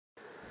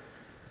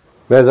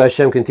Bez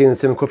Hashem continues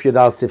Sim Kuf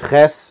Yadal Sif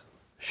Ches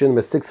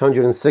Shin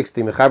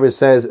 660. Mechaber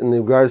says in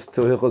regards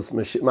to Hilchos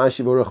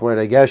Mashiv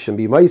haruach Geshem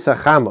B'Maisa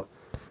Chama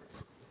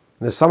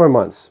in the summer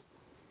months.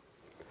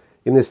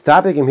 In this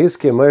topic in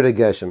Hiskir Moed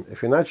Geshem,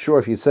 if you're not sure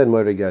if you said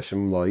Moed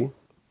Geshem Loi,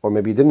 or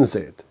maybe you didn't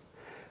say it,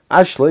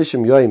 Ash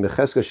Leishim Yoyim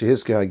Becheska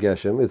Shehiskir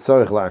HaGeshem It's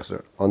Tzarich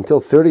Lachzer until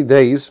 30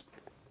 days.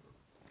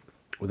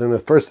 Within the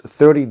first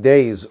 30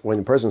 days, when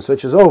the person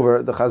switches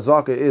over, the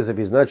chazaka is, if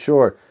he's not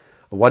sure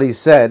what he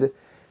said,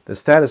 the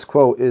status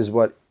quo is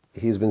what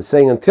he's been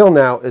saying until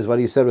now is what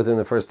he said within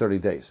the first 30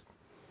 days.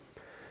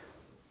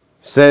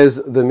 Says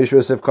the Mishna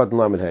sief Katan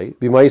Lamed Hey,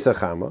 B'Maisa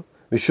Chama,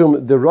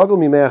 Mishum the Ragel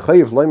Mimei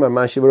Chayiv Loimar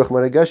Mashiv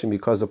haruach Geshem,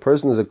 because the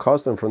person is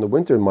accustomed from the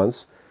winter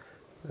months,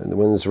 and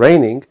when it's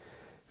raining,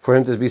 for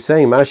him to be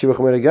saying Mashiv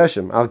haruach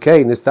Geshem.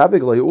 Alkei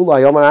Nistabik Lo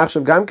Ulai Yomar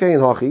Achshav Gam Kein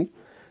Hachi.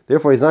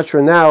 Therefore, he's not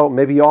sure now.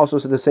 Maybe he also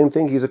said the same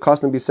thing he's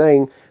accustomed to be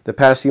saying the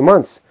past few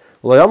months.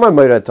 He didn't say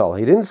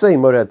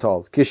Moed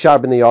Tol, Kishar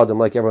b'nei Adam,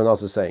 like everyone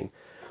else is saying.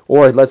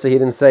 Or let's say he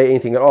didn't say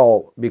anything at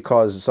all,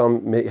 because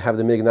some may have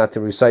the mig not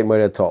to recite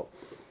Moed Tol.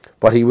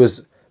 But he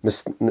was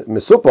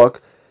Mesupok,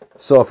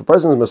 so if a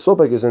person is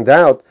Mesupok, is in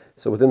doubt,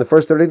 so within the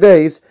first 30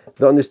 days,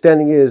 the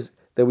understanding is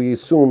that we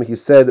assume he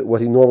said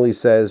what he normally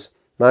says,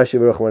 Mashiv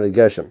haruach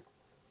Geshem.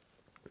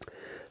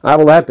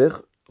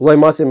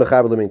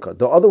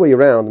 The other way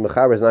around, the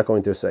Mechaber is not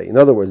going to say. In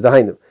other words,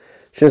 that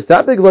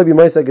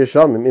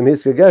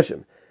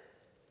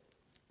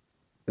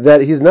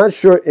he's not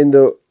sure in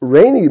the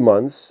rainy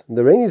months,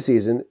 the rainy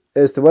season,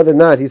 as to whether or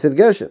not he said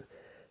Geshem.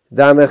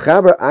 Because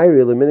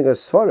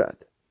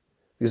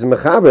the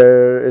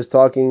Mechaber is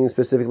talking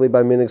specifically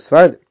by Minig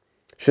Sfardim.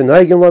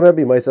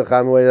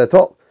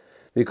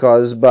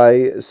 Because by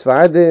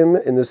Sfardim,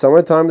 in the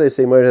summertime, they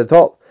say Moed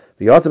Tol.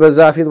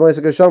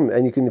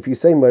 And you can, if you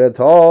say Moed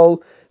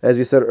Tol, as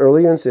you said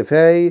earlier in sief,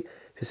 if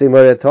you say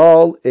Moed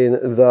Tol in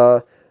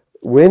the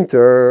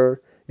winter,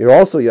 you're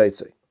also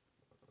Yaitse.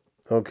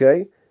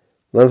 Okay?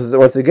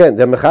 Once again,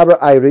 the Mechaber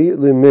Ayri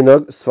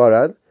Liminag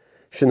Sfarad,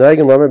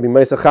 Shenaygan Lamer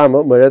B'Maisa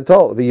Chama Moed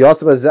Tol,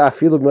 V'Yatzba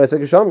Za'afilu B'Maisa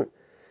Geshamim.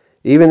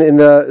 Even in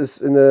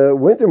the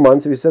winter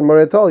months, if you said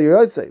Moed Tol, you're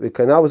Yaitse.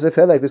 V'Kanal was sief,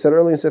 like we said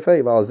earlier in sief,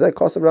 V'Alzeh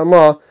Kosav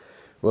Ramah,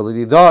 well,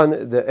 it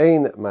done the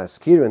Ein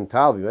Maskir and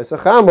Tal B'Maisa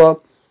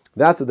Chama.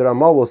 That's what the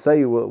Ramah will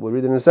say. We'll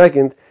read in a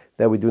second,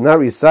 that we do not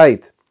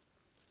recite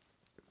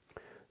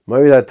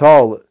Moed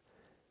Tol,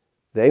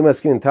 the Ein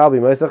Maskir and Tal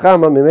B'Maisa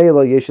Chama,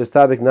 Mimela Yeshes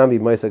Tabik Nami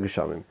B'Maisa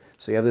Geshamim.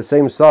 So you have the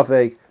same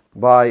suffix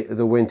by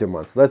the winter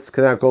months. Let's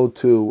now go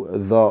to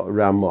the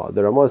Ramah.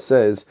 The Ramah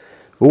says,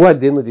 "Who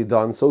din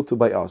done so too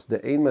by us?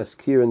 The Ein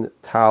Maskir and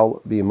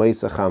Tal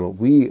B'Maisa Chama."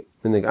 We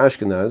in the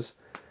Ashkenaz,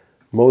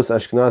 most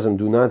Ashkenazim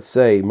do not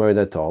say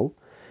Moed Tol.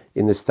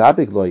 In this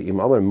topic, if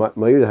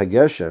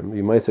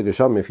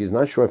he's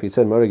not sure if he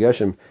said Moed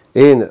Geshem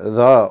in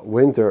the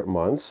winter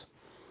months,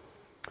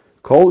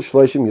 Kol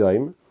Shloshim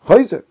Yom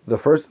Chayzer, the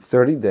first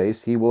 30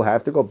 days, he will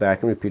have to go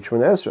back and repeat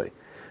Shemona Esrei.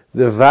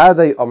 The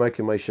Vadei Amar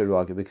K'may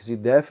Shiragi, because he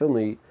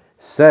definitely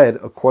said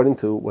according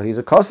to what he's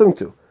accustomed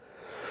to.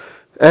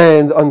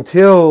 And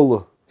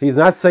until he's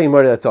not saying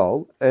Moed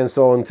Tol, and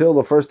so until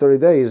the first 30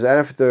 days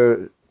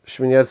after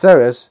Shmini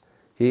Atzeres,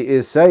 he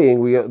is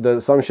saying, the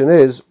assumption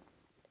is,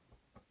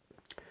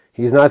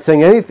 he's not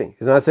saying anything.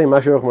 He's not saying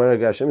Mashiv haruach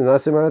Geshem. He's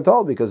not saying Moed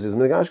Tol because he's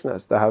Minig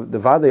Ashkenaz. The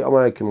Vadei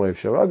Amar K'may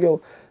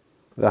Shiragil,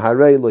 the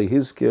Harei Lo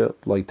Hizkir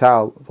Lo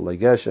Tal Lo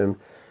Geshem,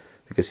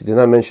 because he did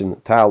not mention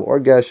Tal or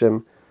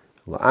Geshem.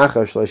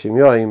 La'achar Shloshim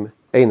Yoim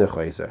Ein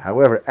Chayzer.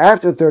 However,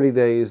 after 30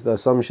 days, the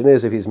assumption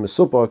is if he's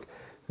Mesupok,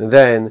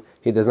 then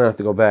he does not have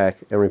to go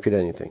back and repeat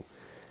anything.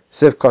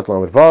 Sief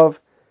Katan Lamed Vav.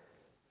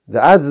 The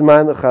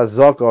Adzman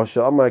Chazaka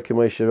She'amar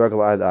K'may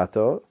Shiragil Ad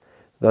Ato,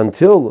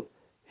 until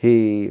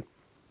he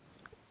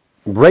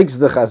breaks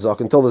the chazak,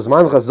 until the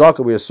Zman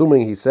chazaka, we're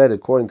assuming he said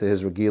according to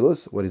his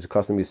regilus, what he's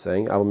accustomed to be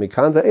saying, but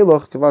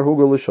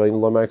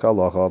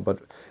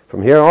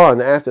from here on,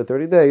 after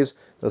 30 days,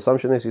 the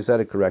assumption is he said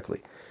it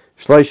correctly.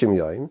 Shloshim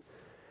yoim.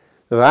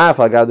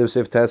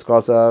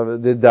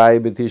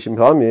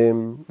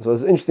 So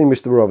it's interesting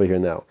Mishna over here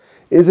now.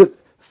 Is it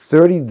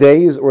 30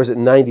 days or is it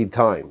 90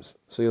 times?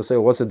 So you'll say,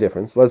 well, what's the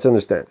difference? Let's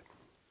understand.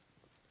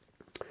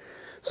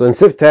 So in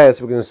sief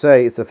test, we're going to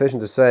say it's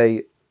sufficient to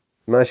say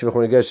Mashiv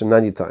haruach Geshem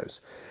 90 times.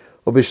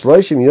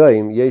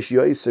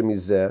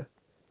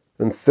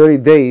 In 30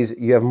 days,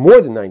 you have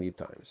more than 90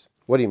 times.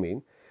 What do you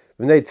mean?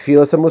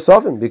 Because in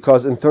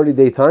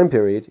 30-day time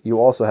period, you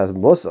also have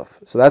Musaf.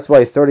 So that's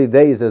why 30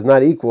 days does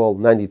not equal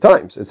 90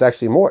 times. It's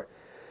actually more.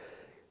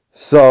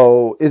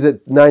 So is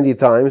it 90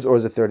 times or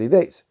is it 30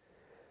 days?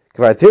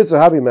 When we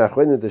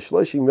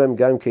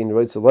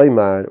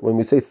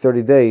say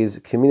 30 days,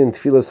 we're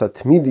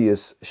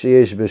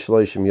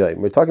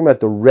talking about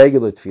the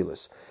regular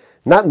tefillas,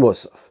 not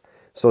Musaf.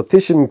 So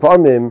Tishim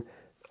Pamim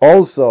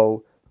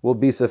also will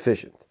be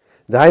sufficient.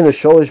 Dahainu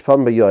Sholish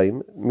Pam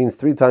B'Yoyim means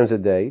 3 times a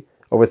day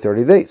over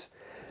 30 days.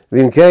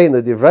 You don't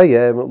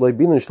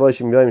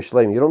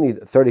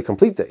need 30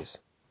 complete days.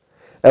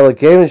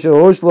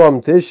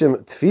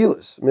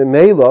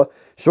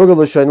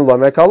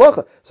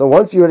 So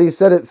once you already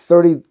said it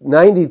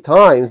 90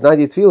 times,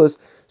 90 tefillas,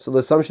 so the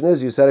assumption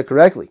is you said it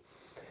correctly.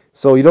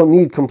 So you don't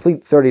need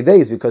complete 30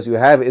 days because you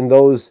have in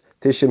those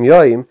Tishim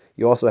Yoim,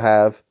 you also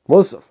have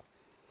Musaf.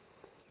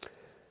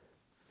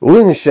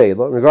 In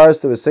regards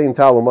to the same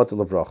Tal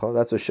Umatul Avracha,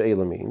 that's what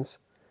Sheila means.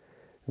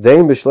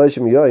 Deim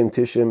b'shleishim Yoim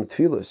Tishim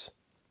Tfilas.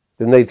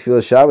 B'nei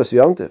Tfilas Shabbos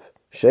Yomtiv.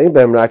 Shein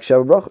b'hem rak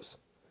Shabbos Brachos.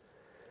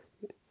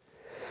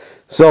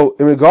 So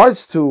in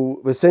regards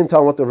to the same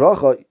Tal Umatul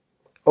Avracha,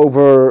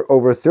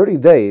 over 30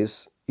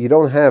 days, you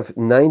don't have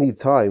 90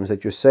 times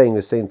that you're saying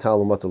the same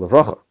Tal Umatul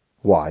Avracha.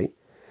 Why?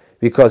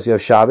 Because you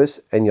have Shabbos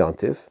and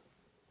Yontiv,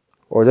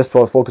 or just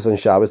focus on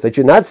Shabbos, that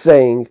you're not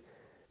saying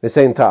the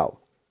same Tal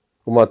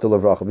Umatul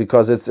Avracha,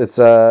 because it's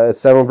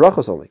 7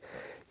 brachos only.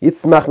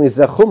 Yitzmach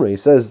mizeh chumra. He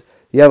says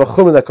you have a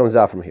chumra that comes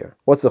out from here.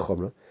 What's the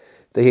chumra?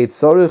 The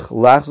tzorich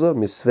lachza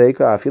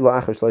misveika afilo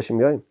achar shloshim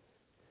yoyim.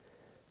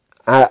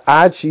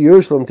 Ad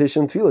sheyur shlom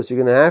tishim tfilas.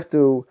 You're going to have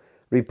to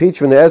repeat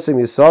from the esem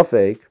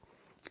yisafek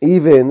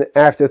even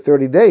after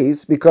 30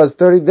 days, because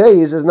 30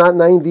 days is not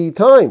 90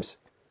 times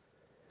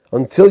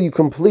until you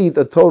complete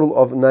a total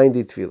of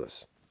 90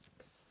 tefillas.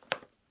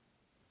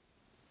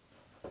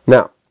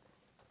 Now,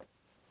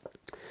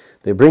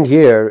 they bring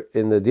here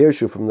in the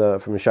Dirshu from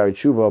the Shari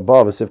Tshuva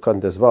above in Sief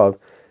Katan Tesvav,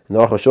 in the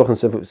Aruch HaShulchan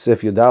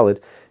Sief Yudalid,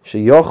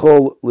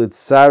 sheyochol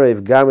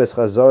litzarev games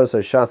chazoras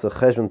hashatz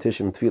cheshvan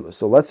tishim tefillas.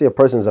 So let's say a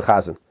person is a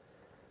chazan.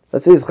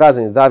 Let's say he's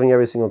chazan, he's diving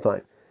every single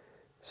time.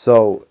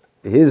 So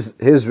his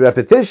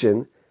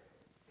repetition,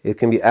 it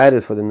can be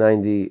added for the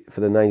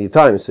 90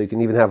 times. So you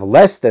can even have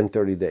less than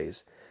 30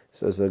 days.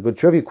 So it's a good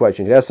trivia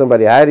question. You ask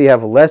somebody, how do you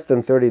have less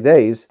than 30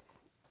 days,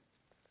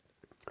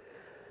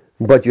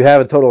 but you have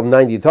a total of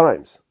 90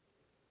 times?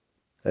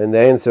 And the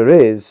answer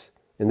is,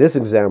 in this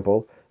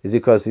example, is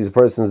because these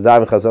persons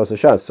daven chazos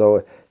hashatz.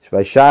 So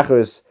by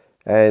Shacharis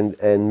and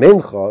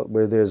Mincha,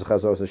 where there's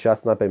chazos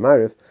hashatz, not by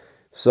Mariv,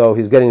 so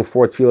he's getting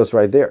 4 tefillos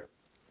right there,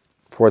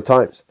 4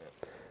 times.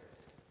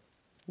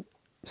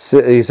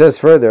 So he says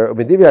further, from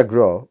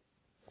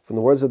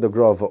the words of the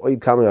Gra,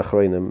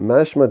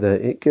 mashma de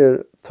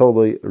ikir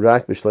totally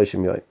rak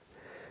b'shleishim yoyim.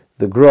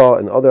 The Gra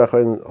and other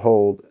achronim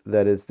hold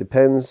that it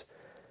depends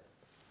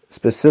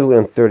specifically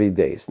on 30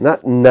 days,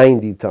 not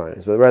 90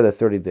 times, but rather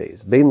 30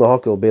 days. Bein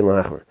lahakil, bein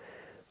lahachmer.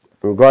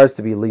 In regards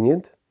to be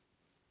lenient,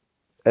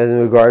 and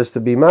in regards to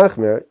be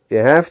machmer, you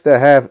have to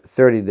have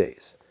 30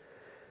 days.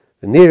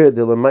 The nira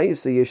de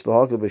lemaisa yesh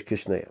lahakil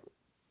b'shkishneya.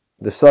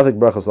 The Safik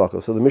brachas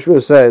lahakil. So the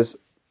Mishna says,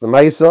 the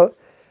Maisa,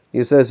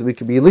 he says we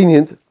could be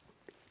lenient.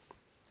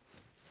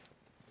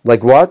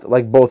 Like what?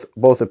 Like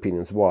both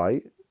opinions.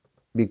 Why?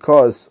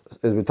 Because,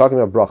 as we're talking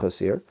about brachas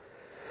here,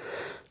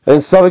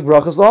 and Safik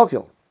brachas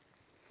lahakil.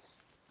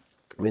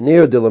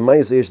 Menir de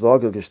lemaisa yesh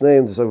lahakil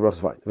kishneim, the Safik brachas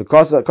fine.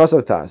 Because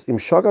of tas, im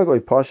shagag oy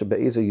pasha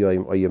be'eza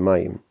yoyim or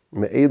yemayim,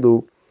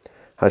 me'elu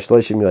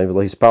hashloshim yoyim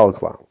v'lo his power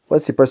klal.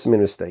 Let's say a person made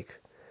a mistake.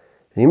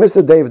 And he missed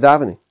the day of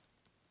davening.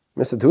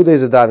 Missed 2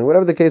 days of davening,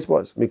 whatever the case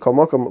was. In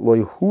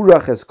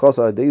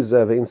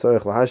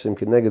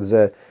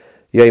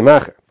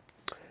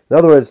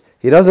other words,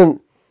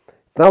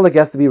 it's not like he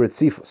has to be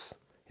ritzifus.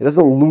 He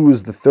doesn't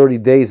lose the 30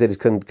 days that he's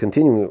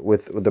continuing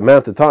with the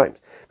amount of time.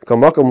 It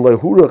doesn't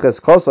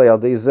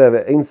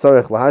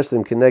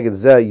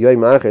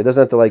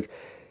have to like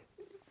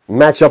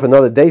match up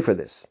another day for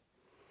this.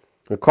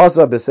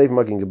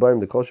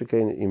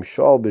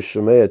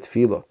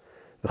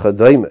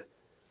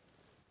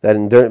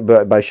 That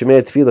by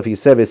Shemei Tefila, if he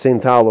said the same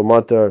Tal or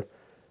Matar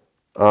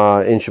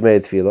in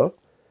Shemei Tefila,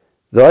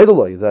 the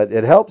idol that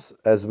it helps,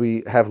 as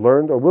we have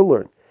learned or will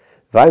learn.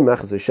 They're not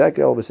so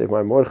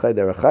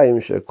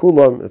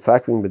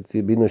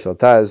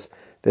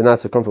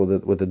comfortable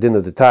with the din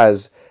of the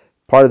Taz.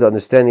 Part of the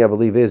understanding, I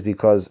believe, is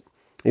because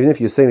even if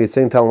you're saying the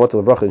same Tal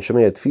Matar Levracha in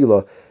Shemei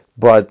Tefila,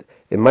 but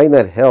it might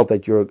not help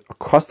that you're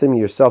accustoming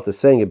yourself to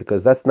saying it,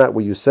 because that's not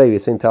what you say the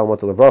same Tal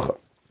Matar Levracha.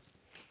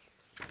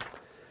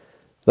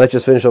 Let's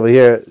just finish over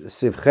here,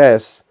 sief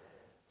ches,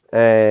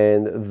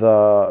 and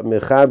the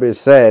Mechaber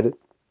said,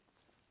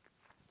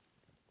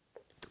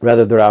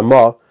 rather the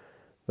Ramah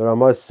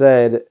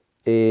said,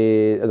 it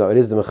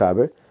is the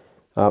Mechaber,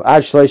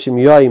 Ad shleishim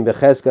yoyim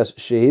becheskas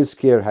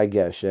shehizkir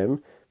hageshem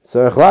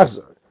tzarech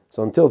lachzor.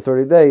 So until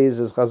 30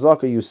 days, as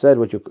chazaka, you said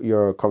what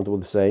you're comfortable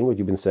with saying, what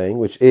you've been saying,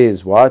 which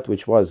is what?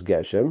 Which was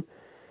geshem.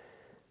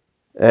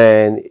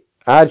 And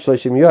Ad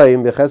shleishim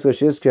yoyim becheskas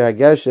shehizkir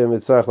hageshem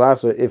tzarech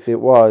lachzor, if it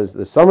was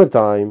the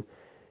summertime,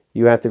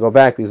 you have to go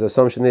back, because the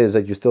assumption is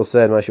that you still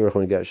said Mashiv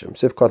Rechon Geshem.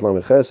 Sif Kot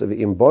Lamed Ches,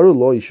 Imbaru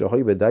Lo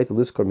Yishahoy Bedait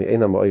Liskor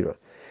Me'ena Ma'ira.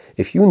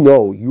 If you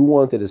know you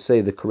wanted to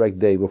say the correct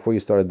day before you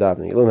started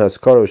davening, Ilon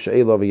Haskaro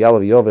She'elo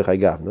V'Yalav Yovech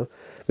Hagavna,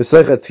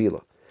 V'Seichet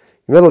Tefila.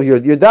 You're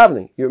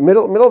davening, you're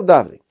middle of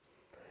davening,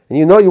 and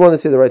you know you want to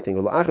say the right thing.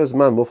 Achas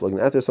Man Muflag,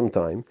 and after some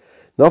time,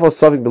 Nafal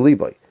Savik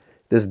Belibai,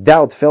 this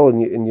doubt fell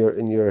in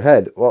your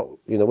head. Well,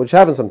 which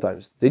happens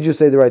sometimes. Did you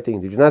say the right thing?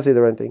 Did you not say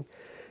the right thing?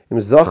 Im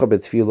Zacha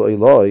Betfilo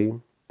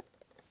Eloi.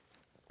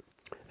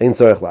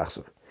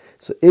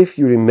 So if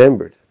you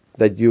remembered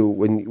that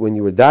when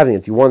you were davening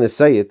it, you want to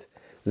say it,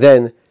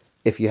 then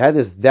if you had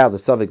this doubt, the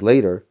suffix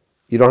later,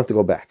 you don't have to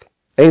go back.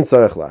 Ein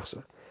tzarech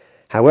lachzor.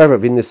 However,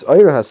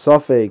 v'nisayir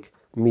hasafek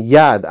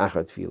miyad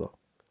achar tefila.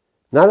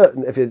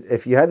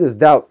 If you had this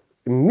doubt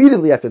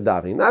immediately after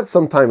davening, not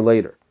sometime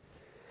later,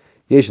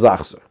 yesh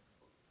lachzor,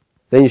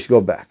 then you should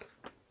go back.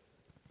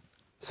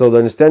 So the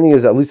understanding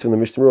is, at least from the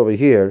Mishna over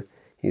here,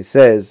 he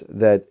says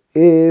that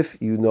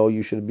if you know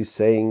you should be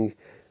saying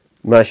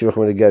Mashiv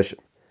Geshem,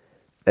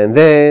 and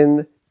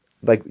then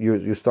like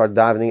you start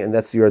davening and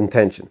that's your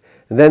intention,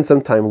 and then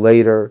sometime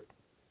later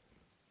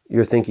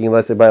you're thinking,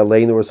 let's say by a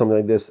lane or something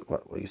like this,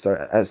 you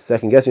start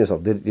second guessing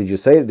yourself. Did you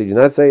say it? Did you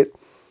not say it?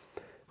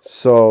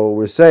 So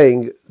we're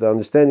saying the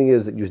understanding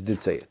is that you did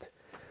say it,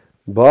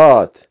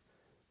 but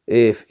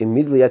if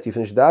immediately after you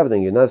finish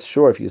davening you're not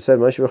sure if you said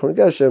Mashiv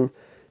Geshem,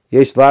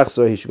 yesh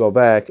lachzor, he should go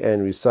back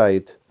and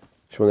recite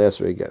Shemona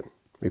Esrei again.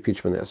 Repeat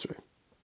Shemona Esrei.